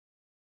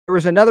There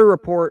was another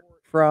report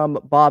from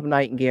Bob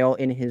Nightengale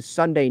in his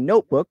Sunday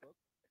notebook,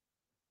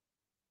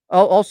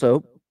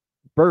 also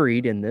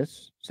buried in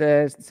this,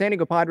 says the San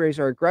Diego Padres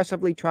are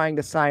aggressively trying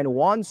to sign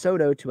Juan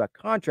Soto to a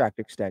contract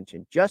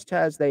extension, just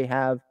as they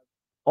have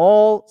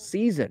all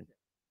season,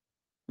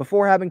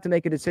 before having to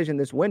make a decision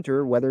this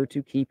winter whether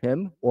to keep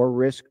him or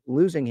risk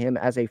losing him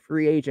as a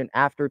free agent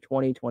after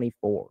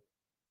 2024.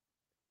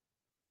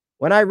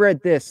 When I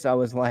read this, I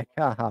was like,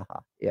 ha ha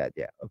ha. Yeah,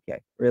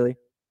 okay. Really?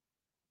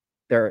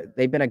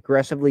 They've been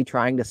aggressively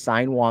trying to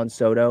sign Juan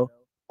Soto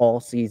all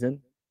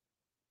season.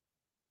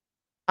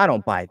 I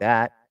don't buy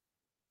that.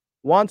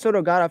 Juan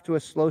Soto got off to a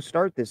slow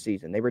start this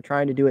season. They were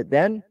trying to do it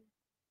then.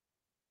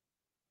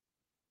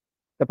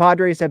 The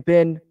Padres have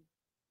been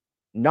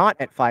not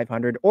at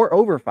 500 or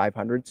over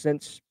 500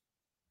 since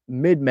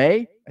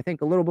mid-May. I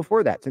think a little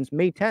before that, since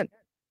May 10th.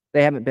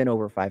 They haven't been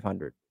over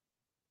 500.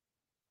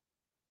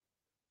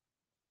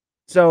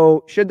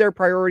 So should their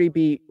priority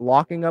be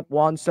locking up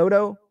Juan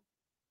Soto,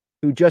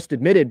 who just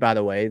admitted, by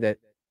the way, that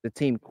the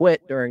team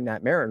quit during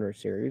that Mariners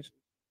series?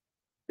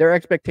 Their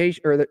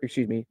expectation, or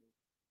excuse me,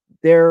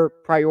 their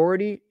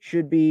priority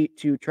should be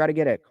to try to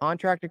get a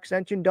contract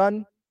extension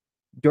done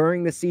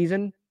during the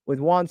season with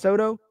Juan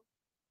Soto.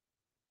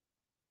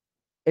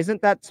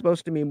 Isn't that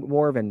supposed to be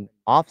more of an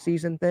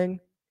off-season thing?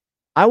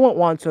 I want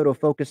Juan Soto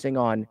focusing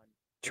on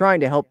trying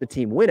to help the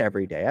team win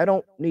every day. I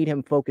don't need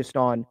him focused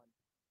on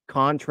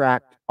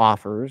contract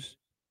offers.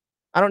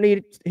 I don't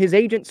need his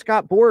agent,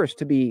 Scott Boras,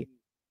 to be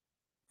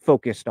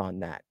focused on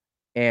that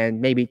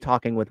and maybe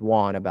talking with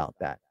Juan about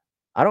that.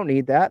 I don't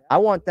need that. I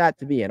want that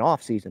to be an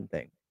off-season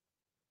thing.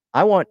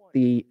 I want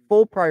the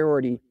full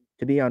priority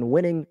to be on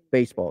winning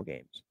baseball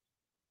games.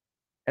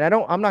 And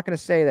I'm not going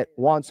to say that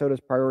Juan Soto's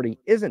priority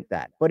isn't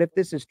that. But if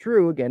this is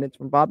true, again, it's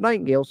from Bob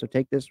Nightengale, so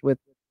take this with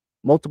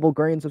multiple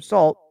grains of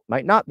salt.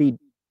 Might not be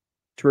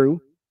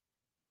true.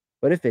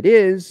 But if it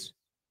is,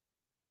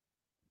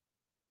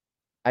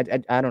 I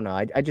don't know.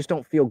 I just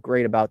don't feel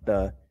great about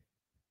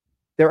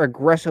they're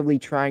aggressively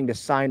trying to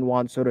sign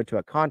Juan Soto to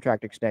a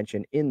contract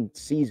extension in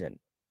season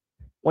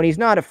when he's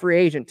not a free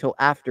agent till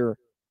after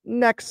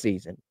next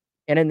season.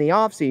 And in the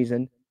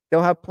offseason,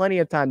 they'll have plenty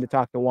of time to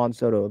talk to Juan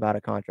Soto about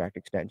a contract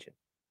extension.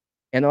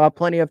 And they'll have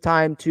plenty of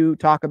time to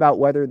talk about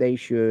whether they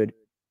should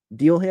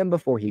deal him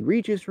before he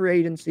reaches free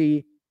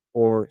agency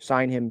or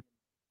sign him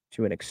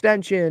to an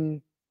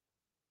extension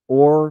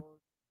or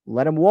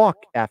let him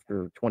walk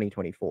after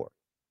 2024.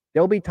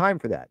 There'll be time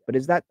for that. But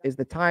is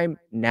the time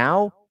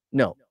now?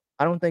 No.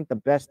 I don't think the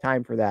best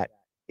time for that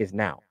is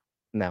now.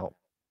 Now,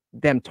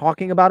 them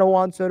talking about a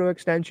Juan Soto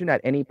extension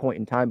at any point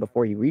in time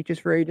before he reaches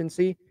free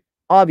agency,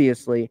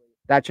 obviously,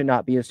 that should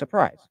not be a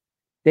surprise.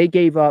 They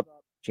gave up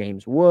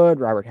James Wood,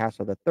 Robert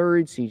Hassel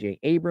III, C.J.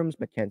 Abrams,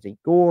 Mackenzie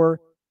Gore,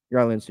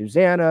 Yarlin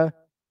Susana.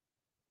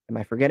 Am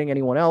I forgetting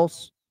anyone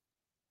else?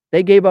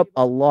 They gave up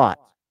a lot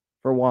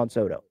for Juan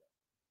Soto.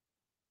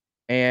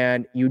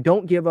 And you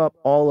don't give up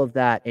all of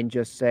that and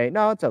just say,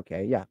 no, it's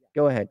okay. Yeah,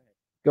 go ahead.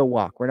 Go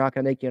walk. We're not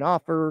going to make you an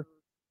offer.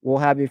 We'll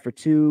have you for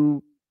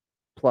 2+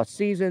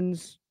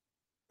 seasons,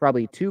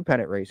 probably 2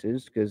 pennant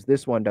races, because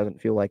this one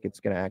doesn't feel like it's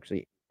going to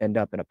actually end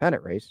up in a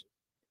pennant race.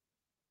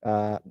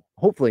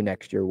 Hopefully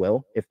next year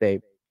will, if they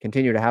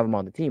continue to have him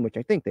on the team, which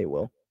I think they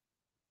will.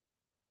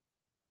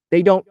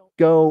 They don't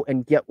go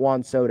and get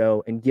Juan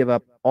Soto and give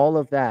up all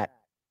of that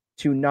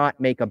to not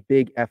make a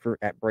big effort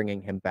at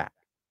bringing him back.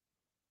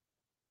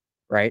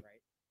 Right?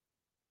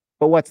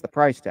 But what's the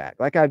price tag?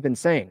 Like I've been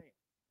saying,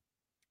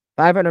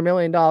 $500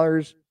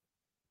 million.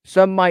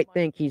 Some might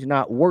think he's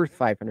not worth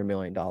 $500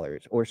 million,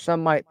 or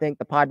some might think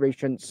the Padres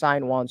shouldn't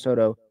sign Juan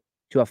Soto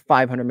to a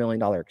 $500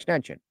 million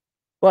extension.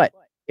 But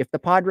if the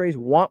Padres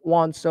want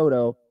Juan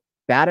Soto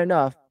bad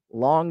enough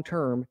long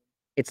term,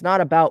 it's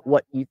not about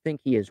what you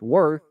think he is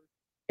worth.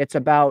 It's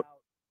about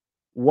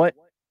what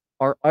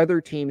are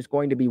other teams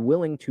going to be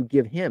willing to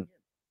give him.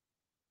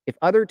 If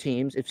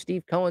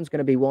Steve Cohen's going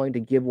to be willing to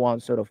give Juan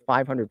Soto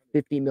 $550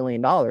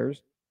 million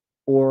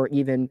or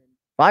even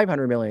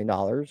 $500 million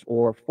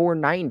or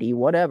 $490,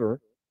 whatever,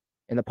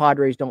 and the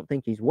Padres don't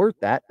think he's worth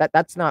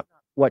that's not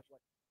what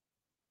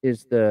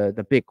is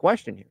the big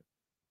question here.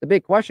 The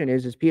big question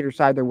is Peter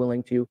Seidler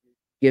willing to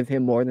give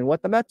him more than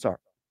what the Mets are?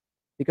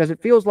 Because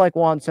it feels like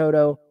Juan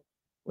Soto,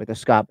 with a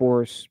Scott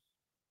Boras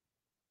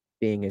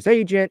being his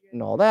agent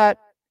and all that,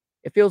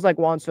 it feels like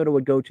Juan Soto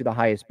would go to the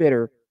highest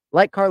bidder,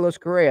 like Carlos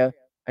Correa.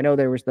 I know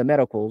there was the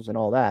medicals and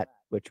all that,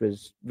 which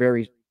was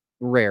very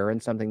rare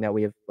and something that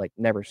we have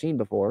never seen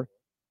before,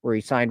 where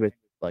he signed with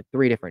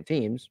 3 different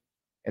teams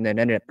and then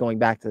ended up going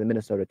back to the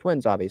Minnesota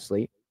Twins,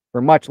 obviously,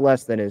 for much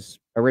less than his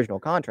original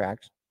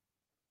contracts.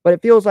 But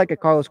it feels like a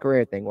Carlos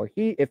Correa thing where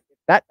if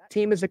that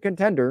team is a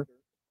contender,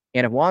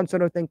 and if Juan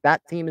Soto thinks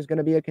that team is going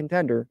to be a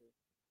contender,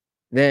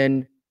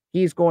 then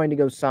he's going to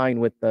go sign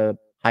with the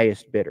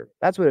highest bidder.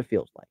 That's what it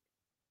feels like.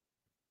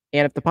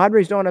 And if the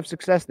Padres don't have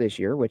success this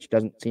year, which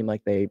doesn't seem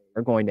like they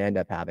are going to end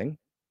up having,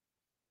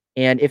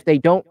 and if they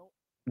don't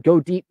go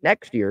deep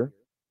next year,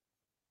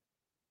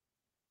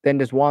 then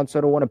does Juan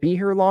Soto want to be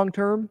here long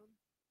term?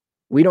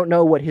 We don't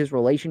know what his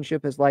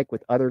relationship is like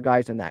with other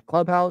guys in that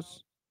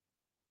clubhouse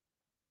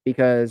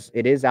because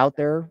it is out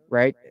there,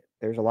 right?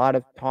 There's a lot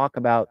of talk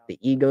about the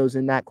egos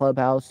in that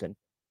clubhouse and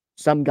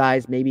some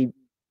guys maybe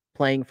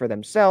playing for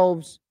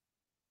themselves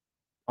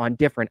on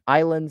different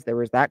islands. There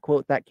was that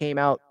quote that came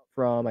out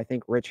from, I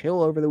think, Rich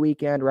Hill over the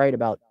weekend, right?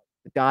 About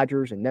the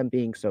Dodgers and them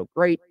being so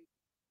great.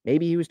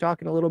 Maybe he was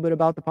talking a little bit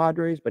about the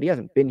Padres, but he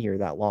hasn't been here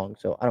that long,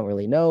 so I don't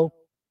really know.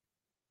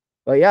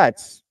 But yeah,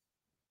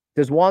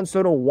 does Juan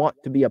Soto want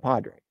to be a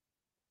Padre?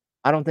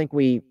 I don't think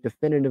we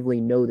definitively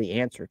know the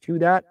answer to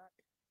that,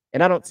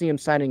 and I don't see him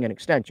signing an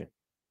extension.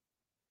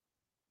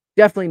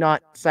 Definitely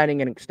not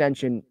signing an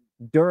extension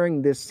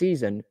during this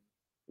season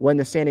when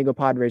the San Diego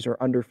Padres are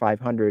under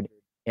 500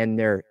 and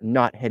they're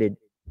not headed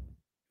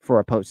for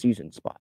a postseason spot.